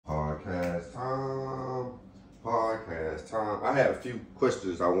I had a few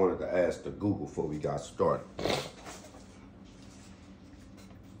questions I wanted to ask to Google before we got started.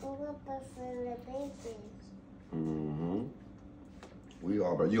 Mm-hmm. We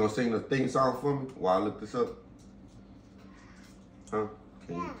are, but you gonna sing the theme song for me while I look this up? Huh?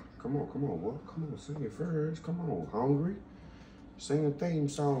 Can you? Come on, boy. Come on, sing it first. Come on, hungry. Sing a theme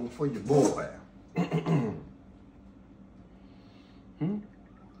song for your boy. Hmm?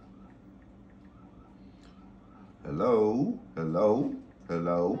 Hello, hello,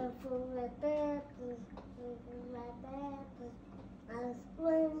 hello.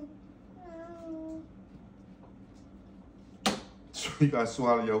 So you gotta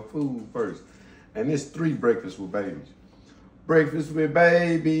swallow your food first. And it's 3 breakfasts with babies. Breakfast with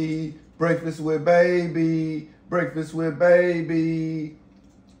baby, breakfast with baby, breakfast with baby.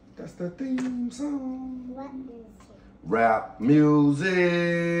 That's the theme song. What is it? Rap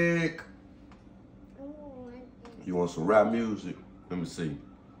music. You want some rap music? Let me see. Is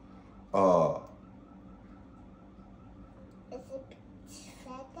it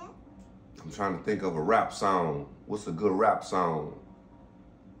feather? I'm trying to think of a rap song. What's a good rap song?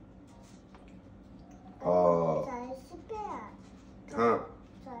 Huh?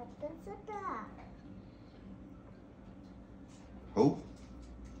 Who?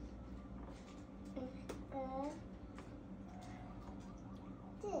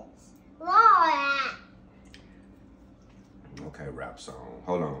 This. Laura. Okay, rap song.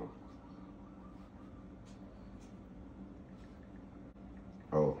 Hold on.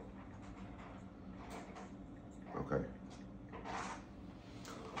 Oh. Okay.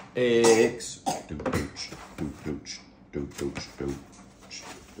 Eggs. Do dooch. Do dooch. Do dooch. Do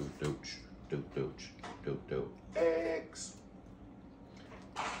dooch. Do dooch. Do dooch. Eggs.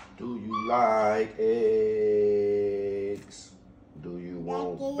 Do you like eggs? Do you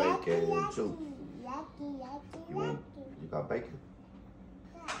want bacon too? You got bacon?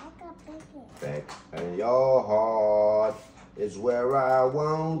 Yeah, I got bacon. Back in your heart is where I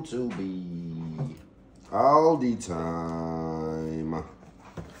want to be all the time.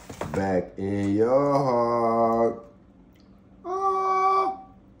 Back in your heart. Oh.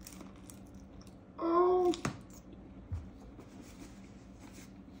 Oh.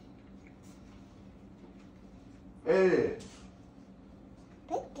 Hey.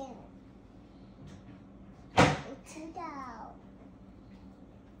 Bacon. It's out.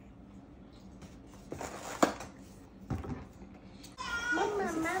 Mama.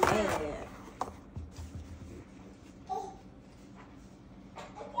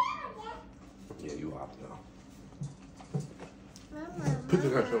 Yeah, you out there. Mama. Put the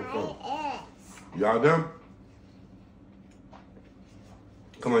guy on phone. Eggs. Y'all done?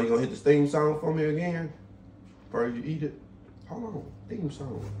 Come on, you gonna hit the theme song for me again? Before you eat it? Hold on, theme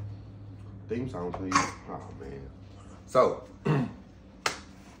song. Theme song, please. Oh, man. So,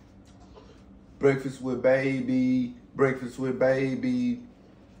 breakfast with baby, breakfast with baby,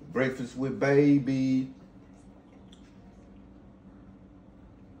 breakfast with baby.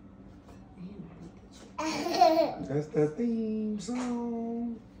 That's the theme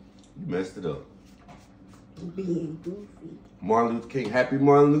song. You messed it up. Being goofy. Martin Luther King. Happy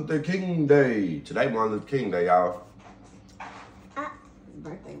Martin Luther King Day. Today, Martin Luther King Day, y'all.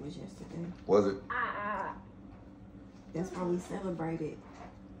 Birthday was yesterday. Was it? That's why we celebrated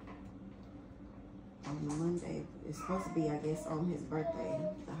on the Monday. It's supposed to be, I guess, on his birthday,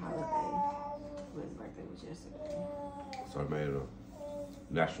 the holiday. But his birthday was yesterday. So I made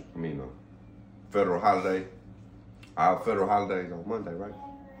it a federal holiday. Our federal holiday is on Monday, right?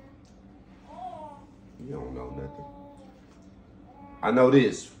 You don't know nothing. I know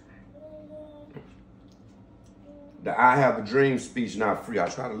this. The I Have a Dream speech not free. I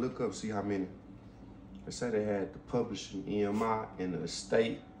try to look up, see how many. They say they had the publishing EMI and the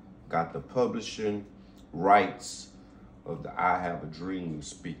estate got the publishing rights of the I Have a Dream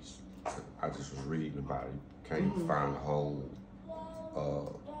speech. I just was reading about it. Can't even find a whole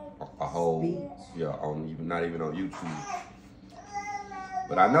on even not even on YouTube.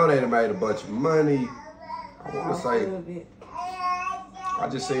 But I know they done made a bunch of money. I want to say, I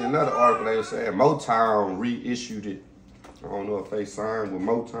just seen another article. They were saying Motown reissued it. I don't know if they signed with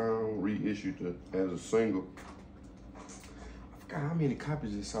Motown, reissued it as a single. I forgot how many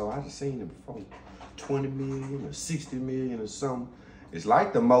copies it sold. I just seen it before. 20 million or 60 million or something. It's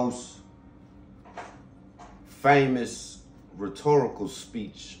like the most famous rhetorical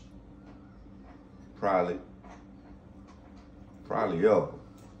speech probably ever.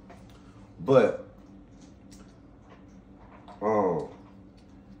 But I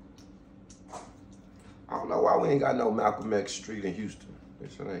don't know why we ain't got no Malcolm X Street in Houston. They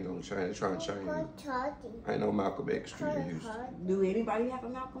said ain't gonna change. They trying to change it. Ain't no Malcolm X Street in Houston. Do anybody have a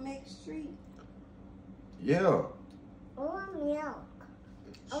Malcolm X Street? Yeah. Or milk.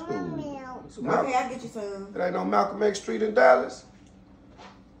 Or Shoot. milk. It's a Malcolm. Okay, I'll get you some. It ain't no Malcolm X Street in Dallas.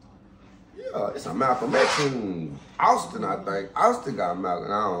 Yeah, it's a Malcolm X in Austin, I think. Austin got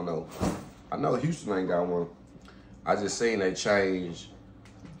Malcolm. I don't know. I know Houston ain't got one. I just seen they changed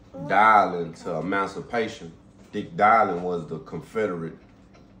Dialing to Emancipation. Dick Dialing was the Confederate.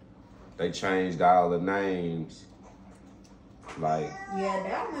 They changed all the names. Like, Yeah,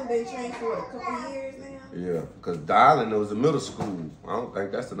 that one been changed for a couple years now. yeah, because Dialing was a middle school. I don't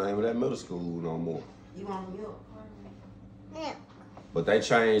think that's the name of that middle school no more. You want milk? Milk. But they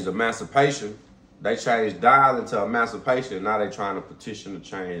changed Emancipation. They changed Dialing to Emancipation, and now they trying to petition to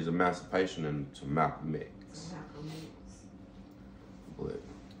change Emancipation into Malcolm X. Malcolm X. But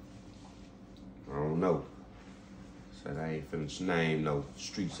I don't know. Said I ain't finished name no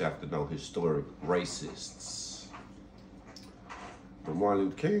streets after no historic racists. But Martin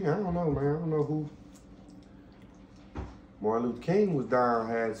Luther King, I don't know, man. I don't know who. Martin Luther King was down,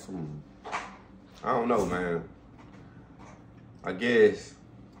 had some. I don't know, man. I guess.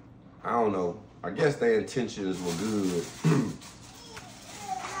 I don't know. I guess their intentions were good.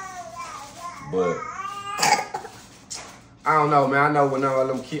 But I don't know, man. I know when all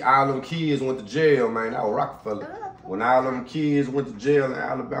them kids went to jail, man, that was Rockefeller. When all them kids went to jail in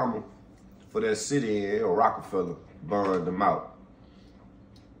Alabama for that city, it was Rockefeller burned them out.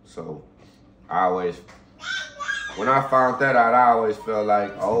 So I always, when I found that out, I always felt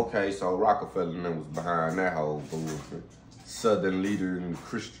like, oh, okay, so Rockefeller and them was behind that whole bullshit. Southern Leader and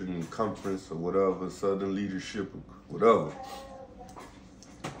Christian Conference or whatever, Southern Leadership or whatever.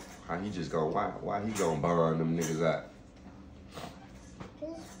 How he just gonna, why he gonna burn them niggas out?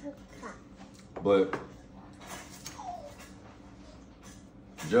 But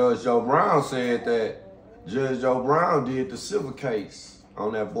Judge Joe Brown said that Judge Joe Brown did the civil case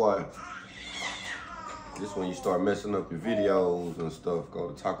on that boy. This when you start messing up your videos and stuff, go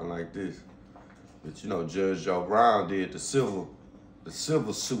to talking like this. But you know, Judge Joe Brown did the civil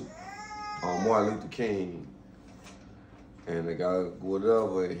suit on Martin Luther King. And the guy,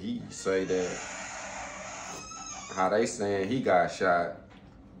 whatever, he say that how they saying he got shot,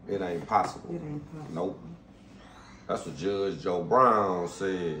 it ain't possible. It ain't possible. Nope. That's what Judge Joe Brown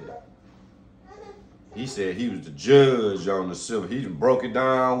said. He said he was the judge on the civil. He broke it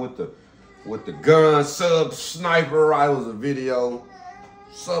down with the gun sub sniper rifle. It was a video.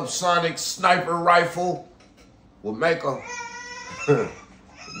 Subsonic sniper rifle will make a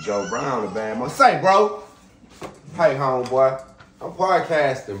Joe Brown a bad man. Say, bro. Hey, homeboy. I'm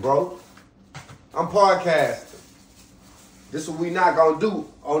podcasting, bro. I'm podcasting. This is what we not gonna do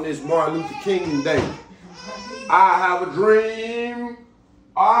on this Martin Luther King Day. I have a dream.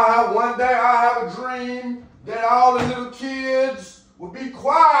 One day I have a dream that all the little kids will be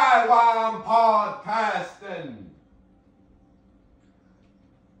quiet while I'm podcasting.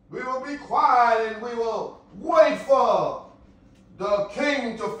 We will be quiet and we will wait for the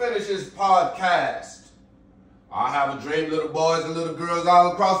king to finish his podcast. I have a dream little boys and little girls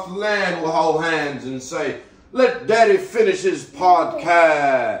all across the land will hold hands and say, let daddy finish his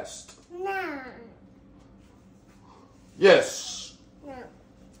podcast. No. Yes. No.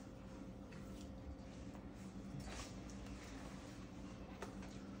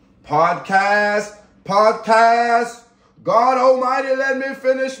 Podcast. God Almighty, let me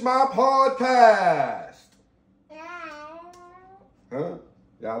finish my podcast. Huh?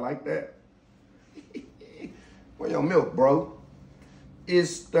 Y'all like that? Where your milk, bro?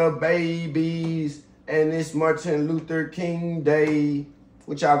 It's the babies and it's Martin Luther King Day.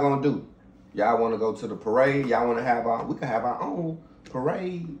 What y'all gonna do? Y'all wanna go to the parade? Y'all wanna have we can have our own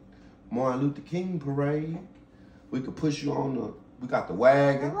parade. Martin Luther King parade. We could push you on we got the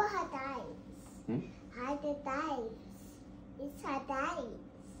wagon. What her dice? Hide the dice. It's her dice.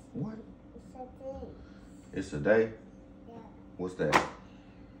 What? It's a thing. It's a day? Yeah. What's that?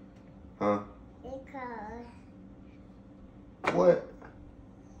 Huh? Because. What?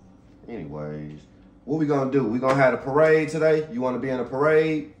 Anyways, what we gonna do? We gonna have a parade today? You wanna be in a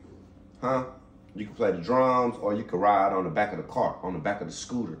parade? Huh? You can play the drums or you can ride on the back of the car, on the back of the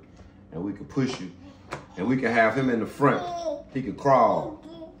scooter. And we can push you. And we can have him in the front. He can crawl.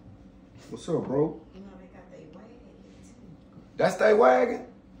 What's up, bro? You know they got their wagon too. That's their wagon?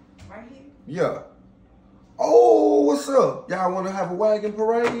 Right here? Yeah. Oh, what's up? Y'all wanna have a wagon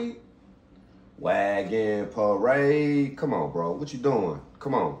parade? Wagon parade. Come on, bro. What you doing?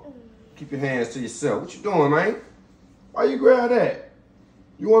 Come on. Keep your hands to yourself. What you doing, man? Why you grab that?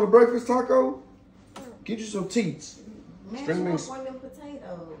 You want a breakfast taco? Get you some teats. Man, String you me. want one of them potatoes.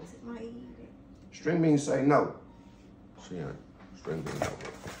 potatoes. Am I eating it? String beans say no. She ain't. String beans say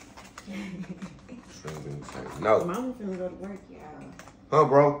no. String beans say no. Mama finna go to work, y'all. Huh,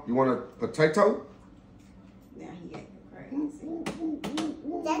 bro? You want a potato? Now he acting crazy.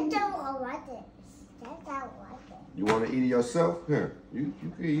 That's not what I wanted. That's not what I wanted. You want to eat it yourself? Here, you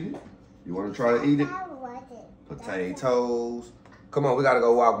can eat it. You want to try to eat it? That's not what I wanted. Potatoes. Come on, we got to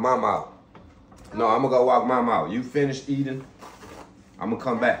go walk Mama out. No, I'm going to go walk Mama out. You finished eating? I'm going to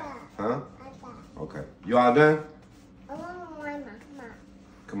come back. Huh? Okay. You all done? I want my mama.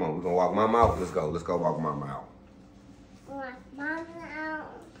 Come on, we're going to walk Mama out. Let's go. Let's go walk Mama out. Want mama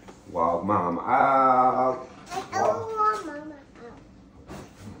out. Walk Mama out. I want mama out.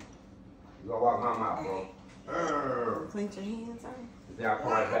 We're going to walk Mama out, bro. Clench your hands out. Then I'll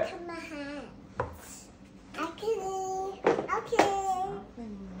come right back. Come my hands. Okay.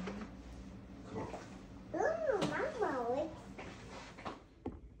 Ooh, mama, wait.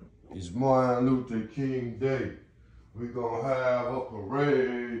 It's Martin Luther King Day. We're going to have a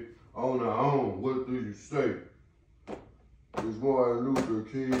parade on our own. What do you say? It's Martin Luther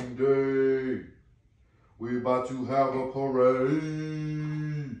King Day. We about to have a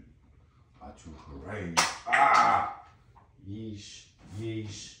parade. About to parade. Ah! Yeesh,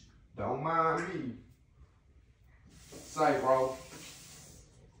 yeesh. Don't mind me. Say, bro.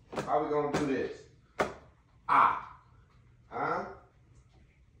 How we gonna do this? Ah. Huh?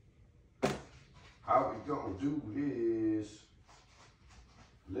 How we gonna do this?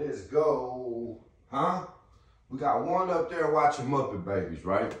 Let's go. Huh? We got one up there watching Muppet Babies,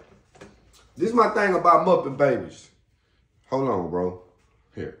 right? This is my thing about Muppet Babies. Hold on, bro.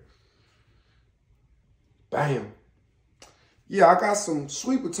 Here. Bam. Yeah, I got some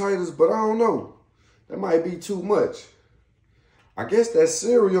sweet potatoes, but I don't know. That might be too much. I guess that's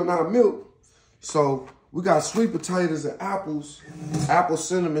cereal, not milk. So we got sweet potatoes and apples. Apple,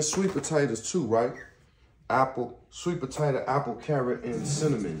 cinnamon, sweet potatoes too, right? Apple, sweet potato, apple, carrot, and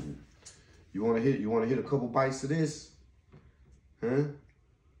cinnamon. You wanna hit a couple bites of this? Huh?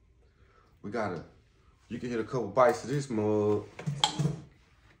 You can hit a couple bites of this mug.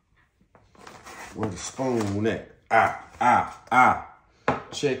 Where the spoon at?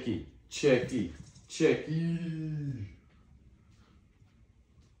 Check it.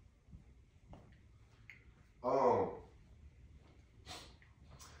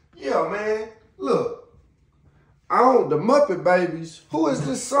 Yeah, man. Look, the Muppet Babies. Who is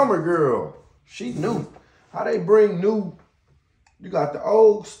this summer girl? She new. How they bring new? You got the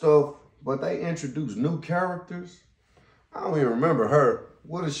old stuff, but they introduce new characters. I don't even remember her.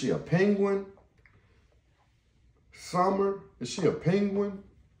 What is she? A penguin? Summer? Is she a penguin?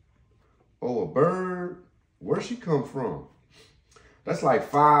 Oh, a bird? Where'd she come from? That's like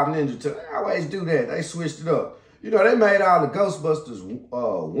 5 Ninja Turtles. They always do that. They switched it up. You know, they made all the Ghostbusters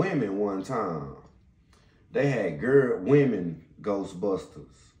women one time. They had women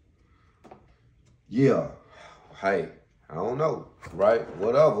Ghostbusters. Yeah. Hey, I don't know, right?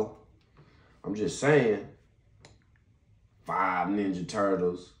 Whatever. I'm just saying. 5 Ninja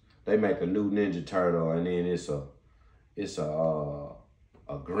Turtles. They make a new Ninja Turtle, and then it's a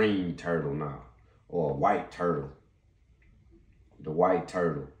green turtle now, or a white turtle. The white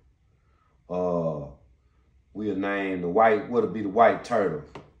turtle. We'll name the white. What'll be the white turtle?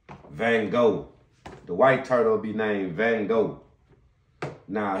 Van Gogh. The white turtle will be named Van Gogh.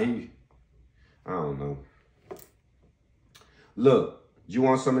 Now I don't know. Look, you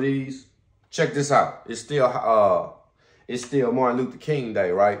want some of these? Check this out. It's still Martin Luther King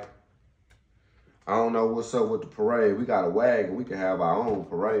Day, right? I don't know what's up with the parade. We got a wagon. We can have our own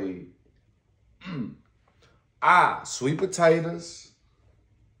parade. Sweet potatoes.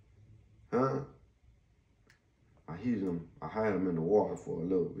 Huh? I heated them. I had them in the water for a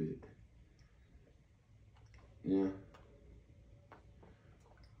little bit. Yeah.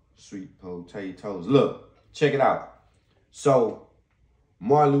 Sweet potatoes. Look, check it out. So,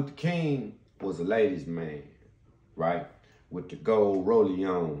 Martin Luther King was a ladies' man, right? With the gold rollie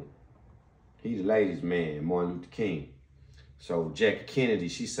on. He the ladies' man, Martin Luther King. So Jackie Kennedy,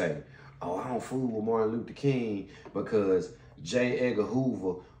 she said, oh, I don't fool with Martin Luther King because J. Edgar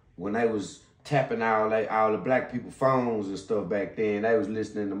Hoover, when they was tapping all the black people phones and stuff back then, they was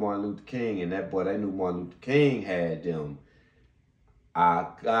listening to Martin Luther King, and that boy, they knew Martin Luther King had them. I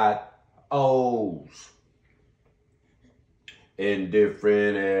got O's in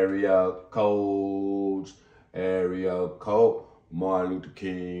different area codes, Martin Luther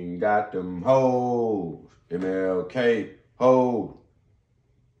King got them hoes, MLK hoes.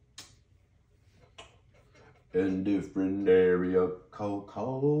 In different area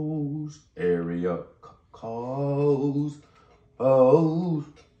codes, hoes.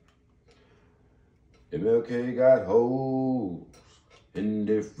 MLK got hoes in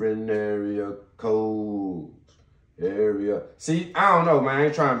different area codes. See, I don't know, man. I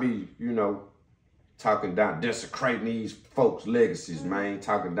ain't trying to be, you know, talking down, desecrating these folks' legacies, man.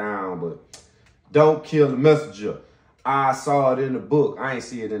 Talking down, but don't kill the messenger. I saw it in the book. I ain't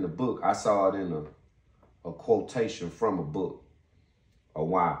see it in the book. I saw it in a quotation from a book. Or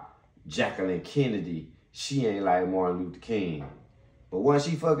why Jacqueline Kennedy, she ain't like Martin Luther King. But was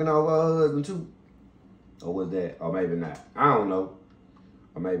she fucking over her husband too? Or was that, or maybe not. I don't know.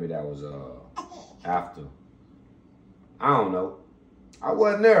 Or maybe that was after. I don't know. I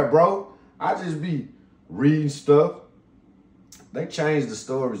wasn't there, bro. I just be reading stuff. They change the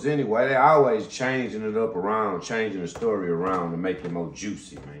stories anyway. They always changing it up around, changing the story around to make it more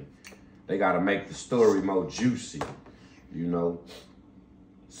juicy, man. They got to make the story more juicy, you know.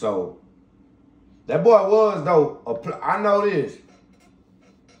 So, that boy was, though, I know this.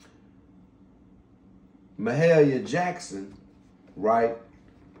 Mahalia Jackson, right?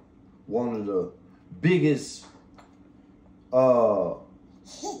 One of the biggest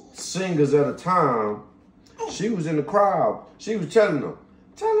singers at the time. She was in the crowd. She was telling them,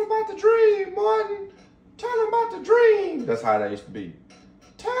 tell them about the dream, Martin. Tell them about the dream. That's how they used to be.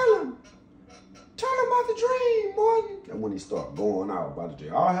 Tell them about the dream, Martin. And when he started going out about the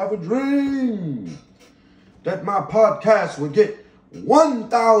dream, I have a dream that my podcast would get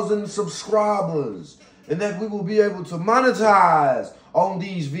 1,000 subscribers and that we will be able to monetize on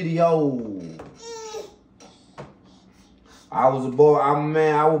these videos. I was a boy,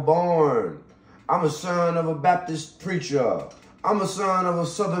 I was born. I'm a son of a Baptist preacher. I'm a son of a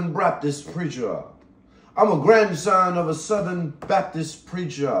Southern Baptist preacher. I'm a grandson of a Southern Baptist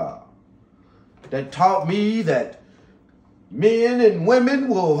preacher that taught me that men and women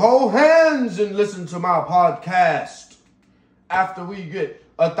will hold hands and listen to my podcast after we get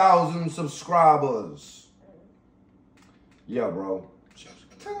 1,000 subscribers. Yeah, bro.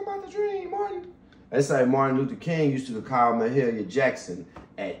 Tell them about the dream, Martin. They say Martin Luther King used to call Mahalia Jackson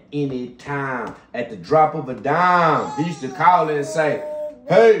at any time, at the drop of a dime. He used to call her and say,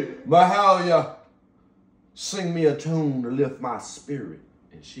 hey, Mahalia, sing me a tune to lift my spirit.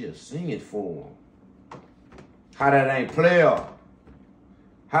 And she'll sing it for him. How that ain't player?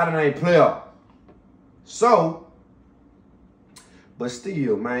 How that ain't player? So, but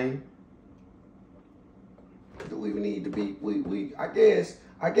still, man, do we need to be, I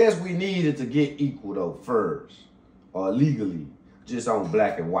guess we needed to get equal though first, or legally, just on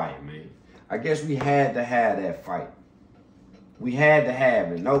black and white, man. I guess we had to have that fight. We had to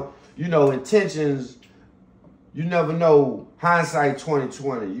have it. No, you know, intentions, you never know. Hindsight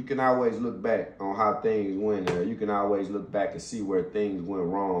 2020. You can always look back on how things went, or you can always look back and see where things went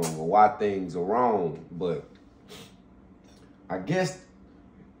wrong or why things are wrong. But I guess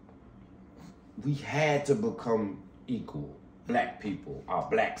we had to become equal. Black people, our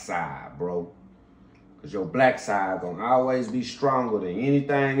black side, bro. Because your black side gonna always be stronger than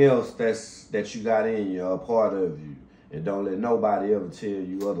anything else that you got in you, a part of you. And don't let nobody ever tell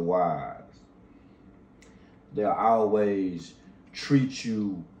you otherwise. They'll always treat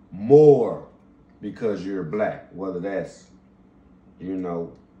you more because you're black. Whether that's, you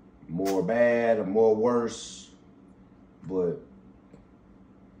know, more bad or more worse. But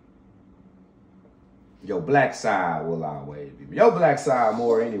your black side will always be. Your black side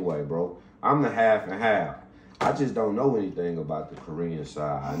more anyway, bro. I'm the half and half. I just don't know anything about the Korean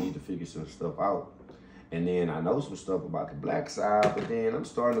side. I need to figure some stuff out. And then I know some stuff about the black side, but then I'm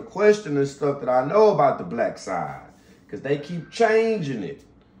starting to question the stuff that I know about the black side. Because they keep changing it.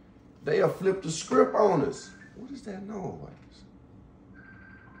 They'll flip the script on us. What is that noise?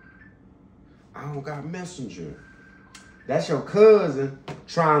 I don't got Messenger. That's your cousin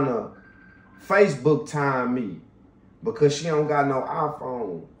trying to Facebook time me because she don't got no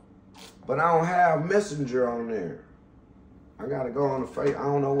iPhone. But I don't have Messenger on there. I gotta go on the face. I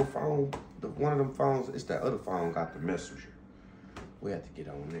don't know what phone. One of them phones, it's that other phone got the Messenger. We have to get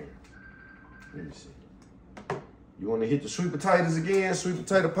on there. Let me see. You want to hit the sweet potatoes again? Sweet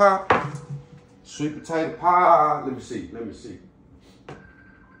potato pie? Sweet potato pie. Let me see. Let me see.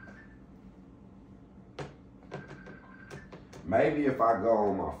 Maybe if I go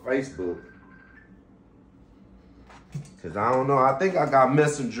on my Facebook, because I don't know. I think I got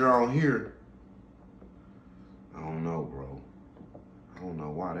Messenger on here. I don't know, bro. I don't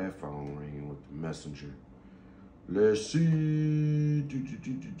know why that phone ringing with the Messenger. Let's see.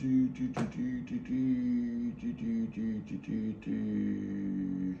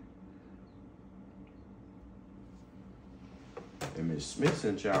 And Miss Smith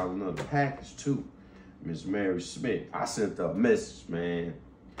sent y'all another package too. Miss Mary Smith. I sent her a message, man.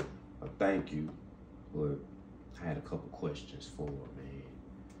 A thank you. But I had a couple questions for her, man.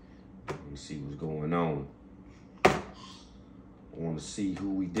 Let me see what's going on. I want to see who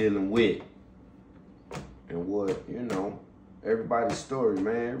we dealing with. And what, you know, everybody's story,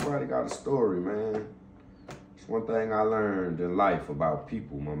 man. Everybody got a story, man. It's one thing I learned in life about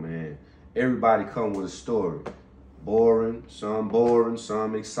people, my man. Everybody come with a story. Boring,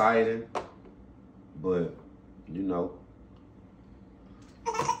 some exciting. But, you know.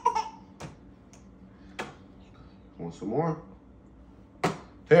 Want some more?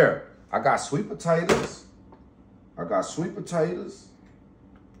 Here, I got sweet potatoes.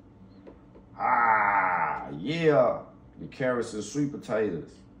 Ah, yeah. The carrots and sweet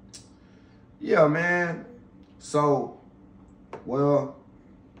potatoes. Yeah, man. So,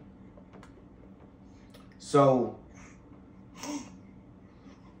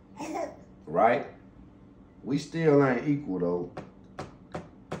 right? We still ain't equal, though.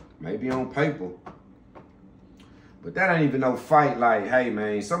 Maybe on paper. But that ain't even no fight. Like, hey,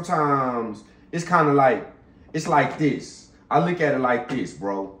 man, sometimes it's kind of like, it's like this. I look at it like this,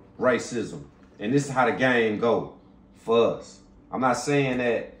 bro. Racism. And this is how the game go for us. I'm not saying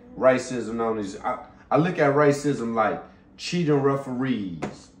that racism on this. I look at racism like cheating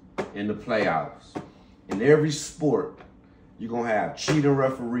referees in the playoffs. In every sport, you're going to have cheating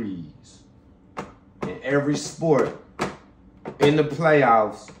referees. In every sport, in the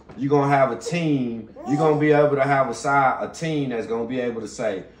playoffs, you're going to have a team. You're going to be able to have a team that's going to be able to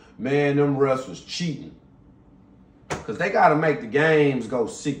say, man, them refs was cheating. Because they got to make the games go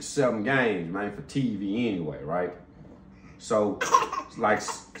 6-7 games, man, for TV anyway, right? So, like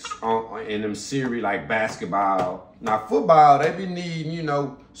in them series like basketball. Now, football, they be needing, you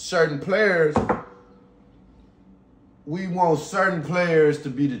know, certain players. We want certain players to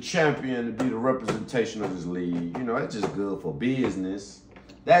be the champion, to be the representation of this league. You know, that's just good for business.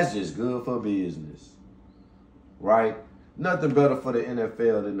 That's just good for business, right? Nothing better for the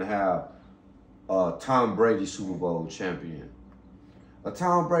NFL than to have a Tom Brady Super Bowl champion. A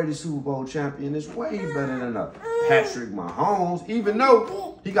Tom Brady Super Bowl champion is way better than a Patrick Mahomes, even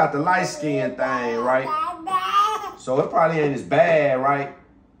though he got the light skin thing, right? So it probably ain't as bad, right?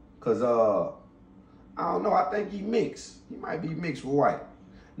 Because, I don't know, I think he mixed. He might be mixed with white.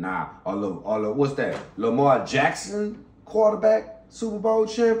 Nah, what's that? Lamar Jackson, quarterback, Super Bowl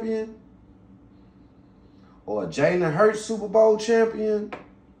champion? Or Jalen Hurts, Super Bowl champion?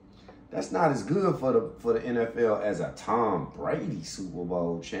 That's not as good for the NFL as a Tom Brady Super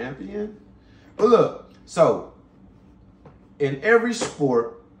Bowl champion. But look, so in every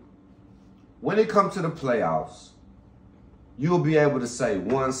sport, when it comes to the playoffs, you'll be able to say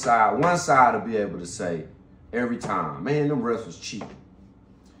one side will be able to say every time, man, them refs was cheating.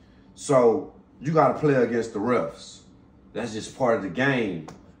 So you got to play against the refs. That's just part of the game.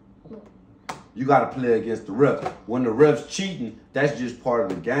 You got to play against the refs. When the refs cheating, that's just part of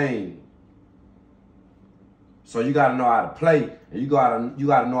the game. So you got to know how to play, and you got to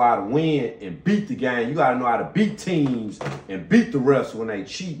know how to win and beat the game. You got to know how to beat teams and beat the refs when they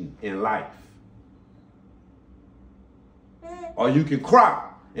cheating in life. Or you can cry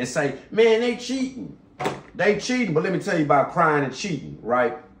and say, man, they cheating. They cheating. But let me tell you about crying and cheating,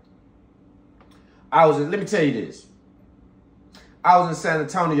 right? Let me tell you this. I was in San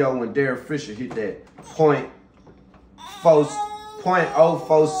Antonio when Derek Fisher hit that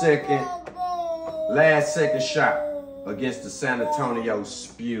 .04 second last second shot against the San Antonio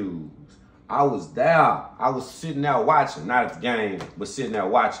Spews. I was there. I was sitting there watching, not at the game, but sitting there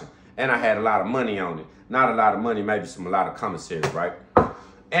watching. And I had a lot of money on it. Not a lot of money, maybe a lot of commissary, right?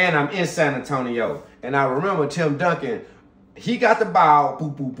 And I'm in San Antonio. And I remember Tim Duncan, he got the ball,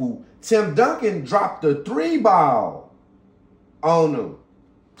 boop, boop, boop. Tim Duncan dropped the 3 ball on them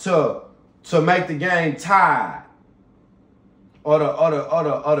to make the game tied or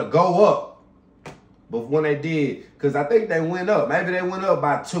to go up. But when they did, because I think they went up. Maybe they went up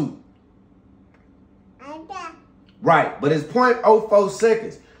by 2. Right, but it's .04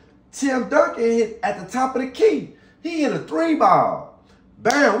 seconds. Tim Duncan hit at the top of the key. He hit a 3 ball.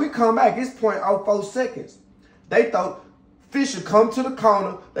 Bam, we come back. It's .04 seconds. They thought Fisher come to the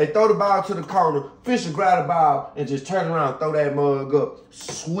corner. They throw the ball to the corner. Fisher grab the ball and just turn around, throw that mug up.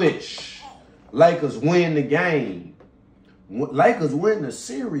 Swish. Lakers win the game. Lakers win the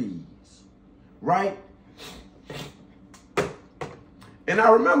series. Right? And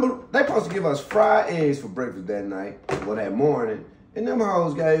I remember they supposed to give us fried eggs for breakfast that night or that morning. And them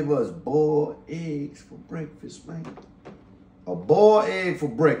hoes gave us boiled eggs for breakfast, man. A boiled egg for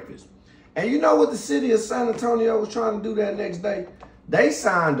breakfast. And you know what the city of San Antonio was trying to do that next day? They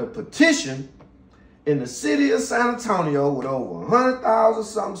signed a petition in the city of San Antonio with over 100,000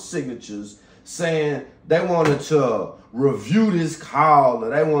 something signatures saying they wanted to review this call, or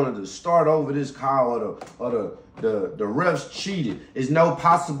they wanted to start over this call, or the refs cheated. There's no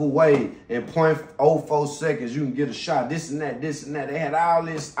possible way in 0.04 seconds you can get a shot. This and that, this and that. They had all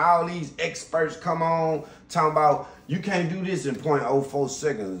these experts come on talking about you can't do this in 0.04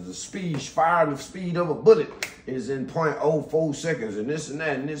 seconds. The speed of a bullet is in 0.04 seconds, and this and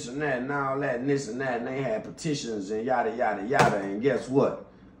that, and this and that, and all that, and this and that. And they had petitions and yada, yada, yada. And guess what?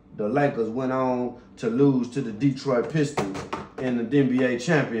 The Lakers went on to lose to the Detroit Pistons in the NBA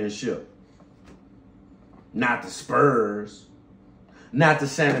championship. Not the Spurs. Not the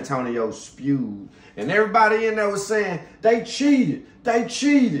San Antonio Spewed. And everybody in there was saying, they cheated. They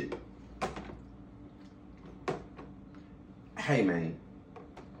cheated. Hey, man.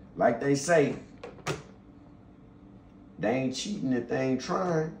 Like they say, they ain't cheating if they ain't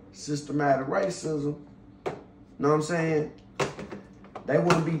trying. Systematic racism. Know what I'm saying? They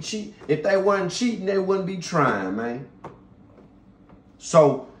wouldn't be cheating. If they wasn't cheating, they wouldn't be trying, man.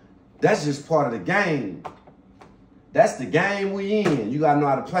 So that's just part of the game. That's the game we in. You gotta know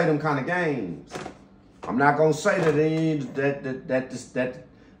how to play them kind of games. I'm not gonna say that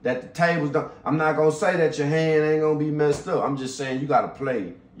the tables don't. I'm not gonna say that your hand ain't gonna be messed up. I'm just saying you gotta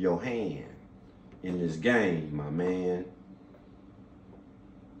play your hand in this game, my man.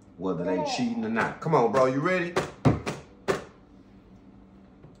 Whether they cheating or not. Come on, bro. You ready?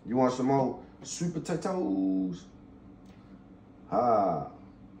 You want some more sweet potatoes? Oh,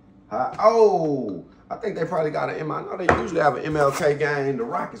 I think they probably got an I know they usually have an MLK game. The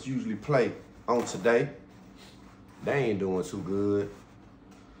Rockets usually play on today. They ain't doing too good.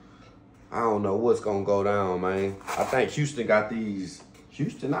 I don't know what's gonna go down, man. I think Houston got these.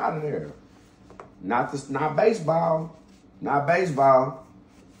 Houston out of there. Not baseball. Not baseball.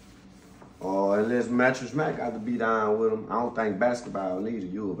 Or unless Mattress Mac got to be down with them. I don't think basketball neither.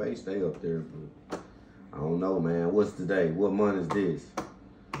 U of A stay up there, but I don't know, man. What's today? What month is this?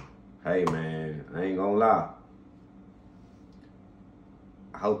 Hey, man, I ain't gonna lie.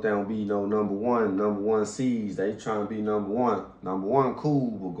 I hope they don't be no number one seeds. They trying to be number one. Number one cool,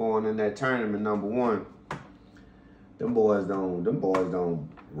 but going in that tournament number one. Them boys don't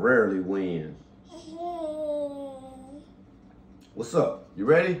rarely win. What's up? You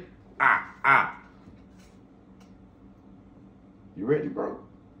ready? You ready, bro?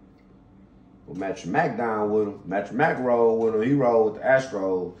 Well, Mattress Mac down with him. Mattress Mac roll with him. He roll with the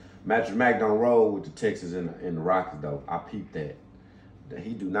Astros. Mattress Mac don't roll with the Texans and the Rockets, though. I peeped that. That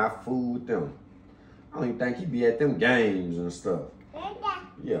he do not fool with them. I don't even think he be at them games and stuff.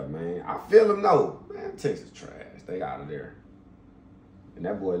 Yeah, man. I feel him, though. Man, Texas trash. They out of there. And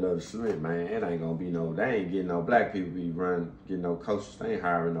that boy love to slip, man. It ain't gonna be no, they ain't getting no black people getting no coaches. They ain't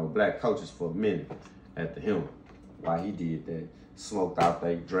hiring no black coaches for a minute after him. Why he did that. Smoked out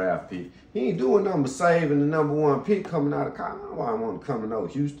that draft pick. He ain't doing nothing but saving the number one pick coming out of college. I don't know why I want to come to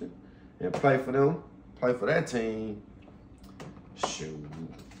Houston and play for them. Play for that team. Shoot.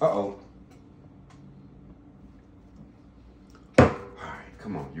 Uh-oh. All right,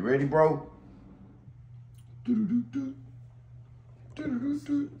 come on. You ready, bro? Do-do-do-do.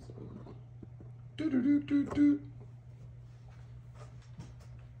 Do-do-do-do. Do-do-do-do-do.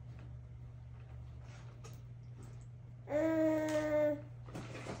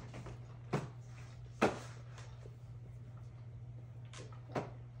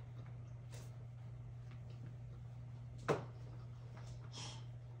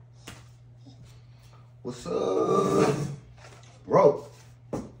 What's up? Bro,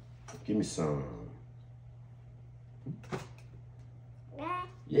 give me some.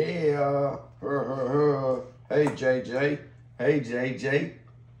 Yeah. Hey, JJ. Hey, JJ.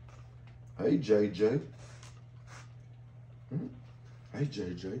 Hey, JJ. Hey,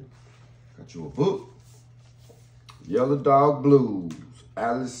 JJ. Got you a book. Yellow Dog Blues.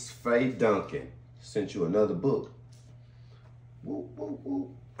 Alice Faye Duncan. Sent you another book. Woo, woo,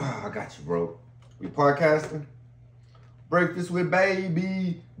 woo. I got you, bro. We podcasting? Breakfast with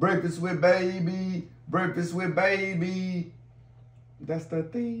baby. Breakfast with baby. Breakfast with baby. That's the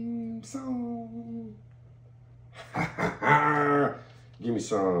theme song. Give me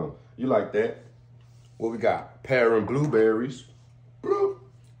some. You like that? What we got? Pear and blueberries.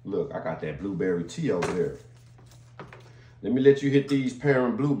 Look, I got that blueberry tea over there. Let me let you hit these pear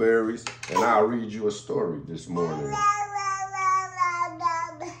and blueberries, and I'll read you a story this morning.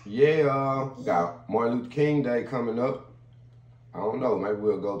 Yeah, got Martin Luther King Day coming up. I don't know, maybe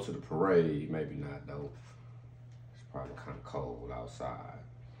we'll go to the parade. Maybe not, though. It's probably kind of cold outside.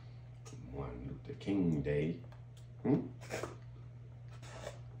 Martin Luther King Day.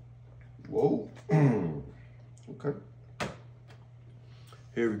 Whoa. Okay.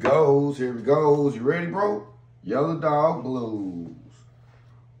 Here he goes. Here he goes. You ready, bro? Yellow Dog Blues.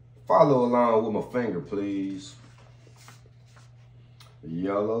 Follow along with my finger, please.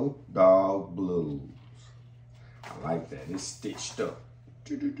 Yellow Dog Blues. I like that. It's stitched up.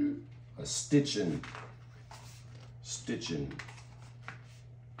 A stitching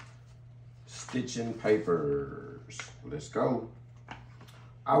papers. Let's go.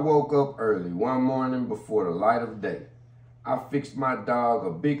 I woke up early one morning before the light of day. I fixed my dog a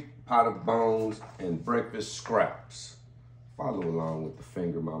big pot of bones and breakfast scraps. Follow along with the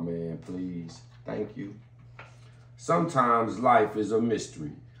finger, my man, please. Thank you. Sometimes life is a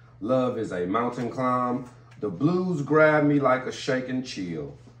mystery. Love is a mountain climb. The blues grab me like a shaking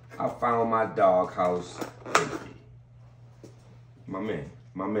chill. I found my doghouse empty. My man,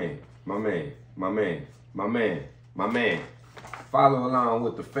 my man, my man, my man, my man, my man. Follow along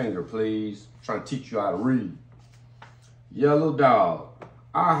with the finger, please. I'm trying to teach you how to read. Yellow Dog.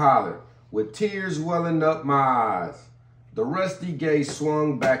 I hollered with tears welling up my eyes. The rusty gate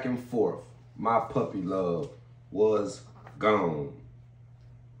swung back and forth. My puppy love was gone.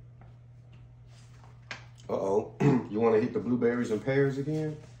 Uh-oh. You want to hit the blueberries and pears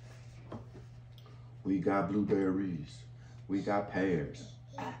again? We got blueberries. We got pears.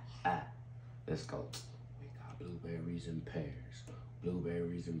 Let's go. We got blueberries and pears.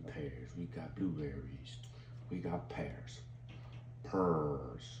 Blueberries and pears. We got blueberries. We got pears.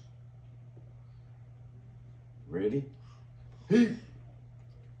 Pears. Ready?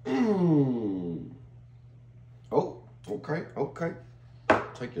 Oh, okay, okay.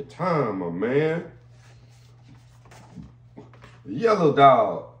 Take your time, my man. Yellow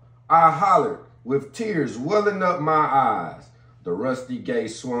Dog. I hollered with tears welling up my eyes. The rusty gate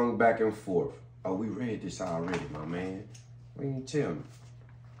swung back and forth. Oh, we read this already, my man. What didn't you tell me?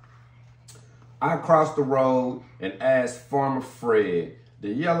 I crossed the road and asked Farmer Fred, the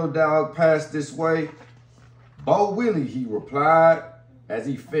yellow dog passed this way? Bo Willie, he replied, as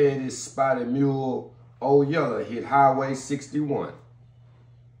he fed his spotted mule. Old Yeller hit Highway 61.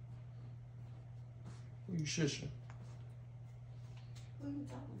 Who you shushing? Who are you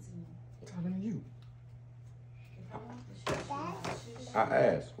talking to? I'm talking to you. I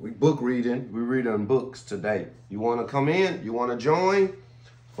asked. We book reading. We reading books today. You want to come in? You want to join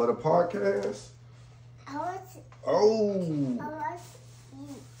for the podcast? I want to Oh. eat.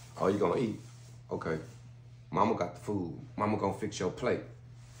 Oh, you gonna eat? Okay. Mama got the food. Mama gonna fix your plate.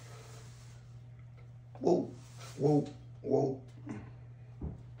 Whoa, whoa, whoa.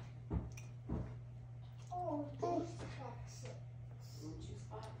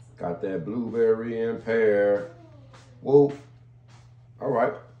 Got that blueberry and pear. Whoa. All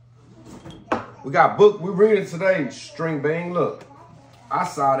right. We got book we reading today. String Bang. Look, I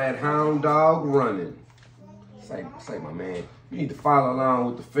saw that hound dog running. Say, my man, you need to follow along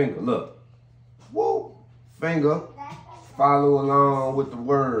with the finger. Look. Whoa. Finger. Follow along with the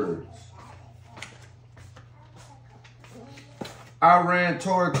words. I ran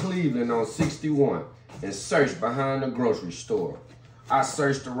toward Cleveland on 61 and searched behind the grocery store. I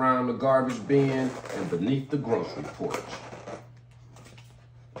searched around the garbage bin and beneath the grocery porch.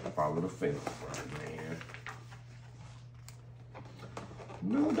 Follow the finger, right, man.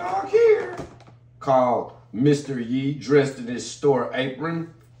 No dog here, called Mr. Yee, dressed in his store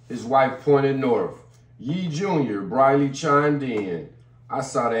apron. His wife pointed north. Yee Jr. brightly chimed in. I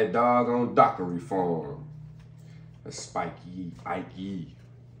saw that dog on Dockery Farm. That's Spike Yee, Ike Yee,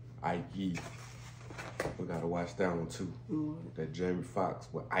 Ike Yee. We gotta watch that one too. That Jamie Foxx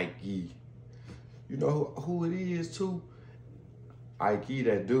with Ike Yee. You know who it is too? Ike Yee,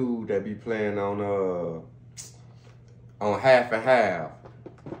 that dude that be playing on Half and Half.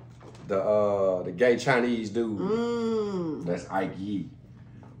 The gay Chinese dude. That's Ike Yee.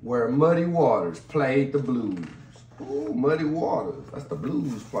 Where Muddy Waters played the blues. Ooh, Muddy Waters. That's the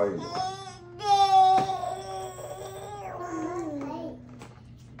blues player.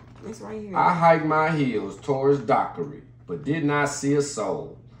 It's right here. I hiked my heels towards Dockery, but did not see a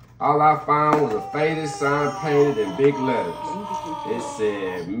soul. All I found was a faded sign painted in big letters. It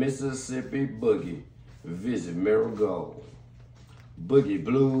said, Mississippi Boogie, visit Marigold. Boogie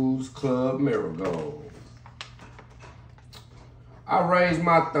Blues Club Marigold. I raised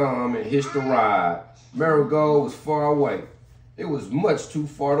my thumb and hitched a ride. Marigold was far away. It was much too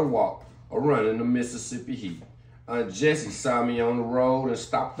far to walk or run in the Mississippi heat. Aunt Jessie saw me on the road and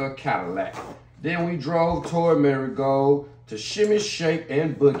stopped her Cadillac. Then we drove toward Marigold to shimmy, shake,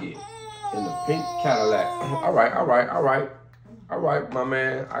 and boogie in the pink Cadillac. All right, my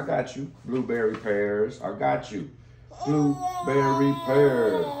man. I got you. Blueberry pears. I got you. Blueberry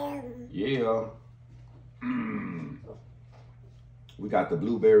pears. Yeah. We got the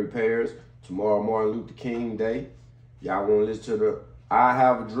blueberry pears. Tomorrow, Martin Luther King Day. Y'all want to listen to the I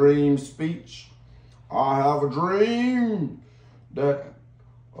Have a Dream speech? I have a dream that,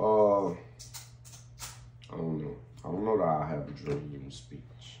 I don't know. I don't know that I have a dream speech.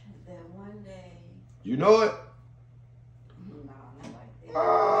 That one day. You know it? No, not like that.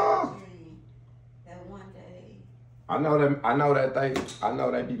 That one day. I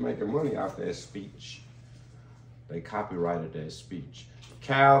know they be making money off that speech. They copyrighted that speech.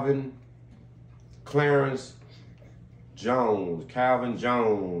 Calvin Jones,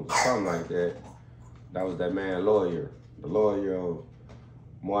 something like that. That was that man lawyer, the lawyer of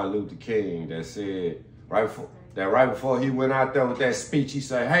Martin Luther King that said right before he went out there with that speech, he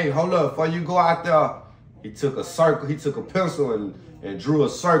said, hey, hold up, before you go out there, he took a circle, he took a pencil and drew a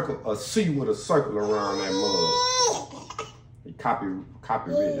circle, a C with a circle around that mug. He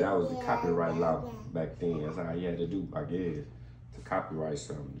copyrighted, that was the copyright law back then. That's how you had to do, I guess, to copyright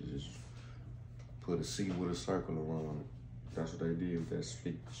something. Just put a C with a circle around it. That's what they did with that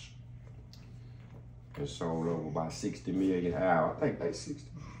speech. It sold over about 60 million albums. I think they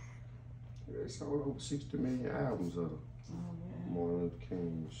sold over 60 million albums of Martin Luther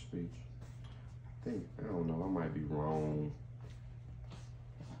King's speech. I don't know, I might be wrong.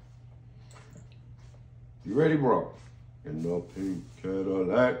 You ready, bro? In the pink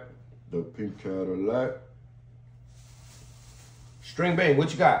Cadillac. String Bean, what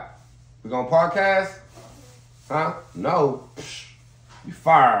you got? We gonna podcast? Huh? No. Psh, you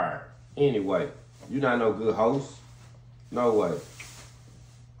fired. Anyway, you not no good host. No way.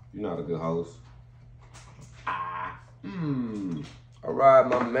 You're not a good host. All right,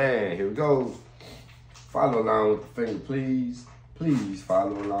 my man. Here we go. Follow along with the finger, please. Please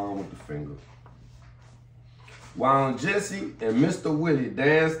follow along with the finger. While Jesse and Mr. Willie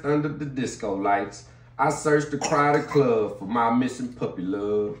danced under the disco lights, I searched the crowded club for my missing puppy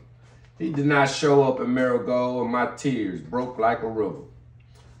love. He did not show up at Marigold, and my tears broke like a river.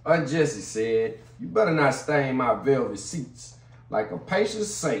 Aunt Jessie said, you better not stain my velvet seats. Like a patient's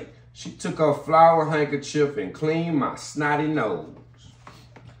sake, she took her flower handkerchief and cleaned my snotty nose.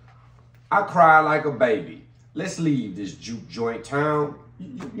 I cried like a baby. Let's leave this juke joint town.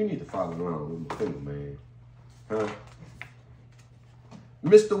 You need to follow along with my finger, man. Huh?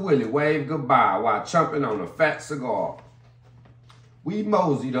 Mr. Willie waved goodbye while chomping on a fat cigar. We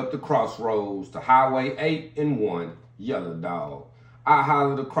moseyed up the crossroads to Highway 8 and 1, Yellow Dog. I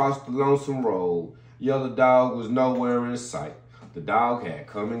hollered across the lonesome road. Yellow Dog was nowhere in sight. The dog had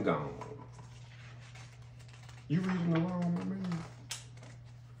come and gone. You reading along, my man?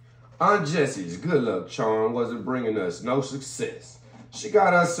 Aunt Jessie's good luck charm wasn't bringing us no success. She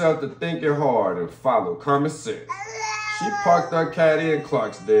got herself to thinking hard and followed common sense. She parked her caddy in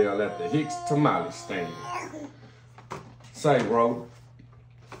Clarksdale at the Hicks Tamale stand. Say, bro,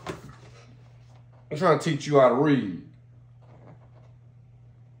 I'm trying to teach you how to read.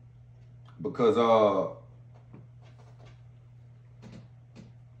 Because,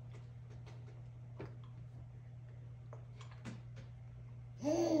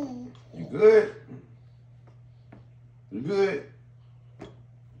 you good? You good?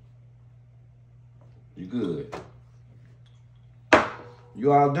 You good?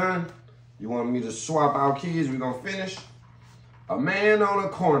 You all done? You want me to swap our kids? We gonna finish? A man on a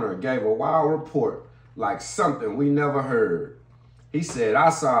corner gave a wild report like something we never heard. He said, I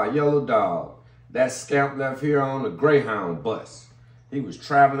saw a yellow dog. That scamp left here on the Greyhound bus. He was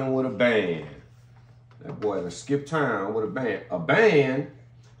traveling with a band. That boy done skipped town with a band. A band?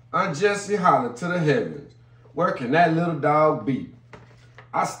 Aunt Jessie hollered to the heavens. Where can that little dog be?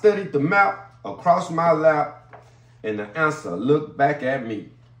 I studied the map across my lap, and the answer looked back at me.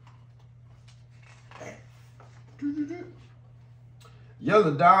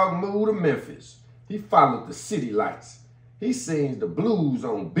 Yellow Dog moved to Memphis. He followed the city lights. He sings the blues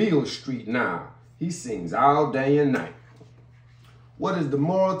on Beale Street now. He sings all day and night. What is the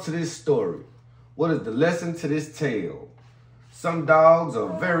moral to this story? What is the lesson to this tale? Some dogs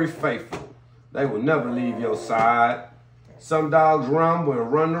are very faithful. They will never leave your side. Some dogs rumble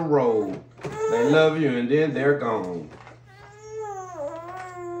and run the road. They love you and then they're gone.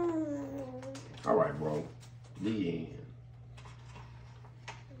 All right, bro. The end.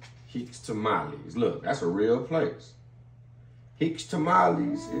 Hicks Tamales. Look, that's a real place. Hicks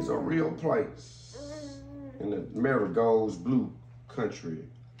Tamales is a real place. In the Marigold's Blue Country.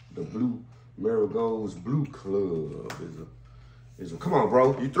 The Blue Marigold's Blue Club is a come on,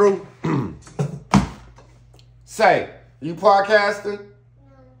 bro. You through? Say, you podcasting?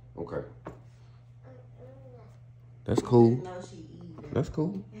 No. Okay. That's cool. That's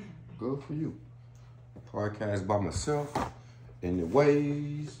cool. Good for you. Podcast by myself.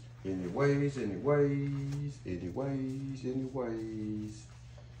 Anyways.